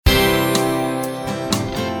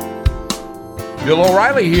Bill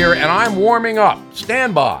O'Reilly here, and I'm warming up.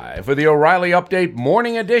 Stand by for the O'Reilly Update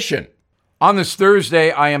Morning Edition. On this Thursday,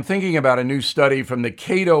 I am thinking about a new study from the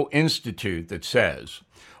Cato Institute that says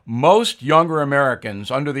most younger Americans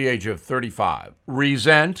under the age of 35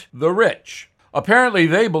 resent the rich. Apparently,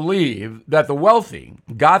 they believe that the wealthy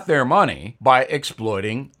got their money by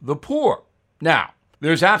exploiting the poor. Now,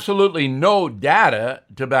 there's absolutely no data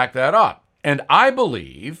to back that up. And I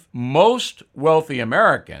believe most wealthy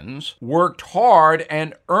Americans worked hard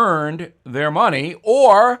and earned their money,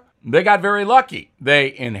 or they got very lucky.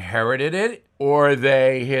 They inherited it, or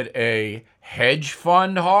they hit a hedge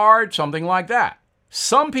fund hard, something like that.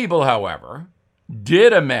 Some people, however,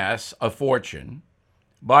 did amass a fortune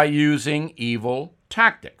by using evil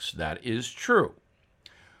tactics. That is true.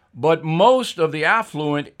 But most of the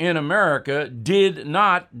affluent in America did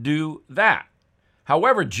not do that.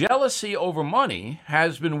 However, jealousy over money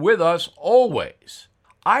has been with us always.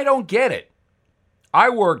 I don't get it. I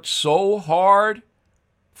worked so hard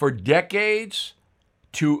for decades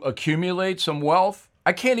to accumulate some wealth.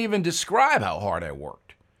 I can't even describe how hard I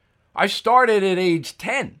worked. I started at age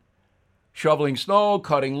 10, shoveling snow,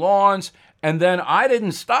 cutting lawns, and then I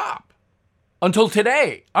didn't stop. Until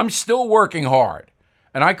today, I'm still working hard,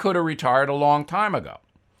 and I could have retired a long time ago.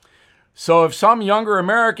 So if some younger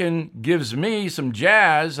American gives me some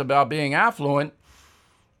jazz about being affluent,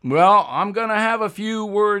 well, I'm going to have a few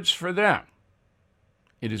words for them.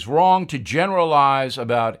 It is wrong to generalize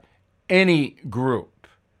about any group,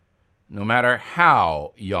 no matter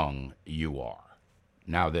how young you are.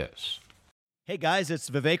 Now this. Hey guys, it's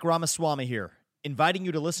Vivek Ramaswamy here, inviting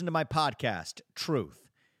you to listen to my podcast, Truth.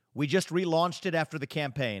 We just relaunched it after the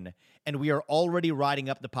campaign, and we are already riding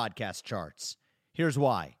up the podcast charts. Here's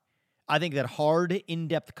why. I think that hard,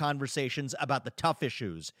 in-depth conversations about the tough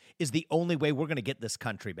issues is the only way we're going to get this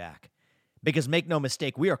country back. Because make no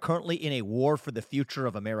mistake, we are currently in a war for the future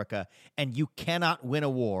of America, and you cannot win a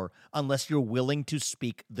war unless you're willing to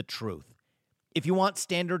speak the truth. If you want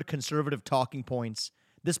standard conservative talking points,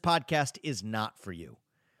 this podcast is not for you.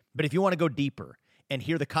 But if you want to go deeper and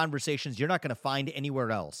hear the conversations you're not going to find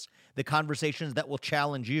anywhere else, the conversations that will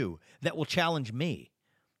challenge you, that will challenge me,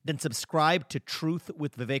 then subscribe to Truth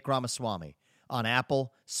with Vivek Ramaswamy on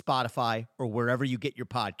Apple, Spotify, or wherever you get your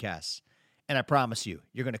podcasts. And I promise you,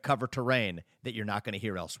 you're going to cover terrain that you're not going to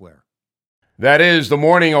hear elsewhere. That is the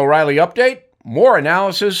Morning O'Reilly Update. More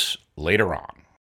analysis later on.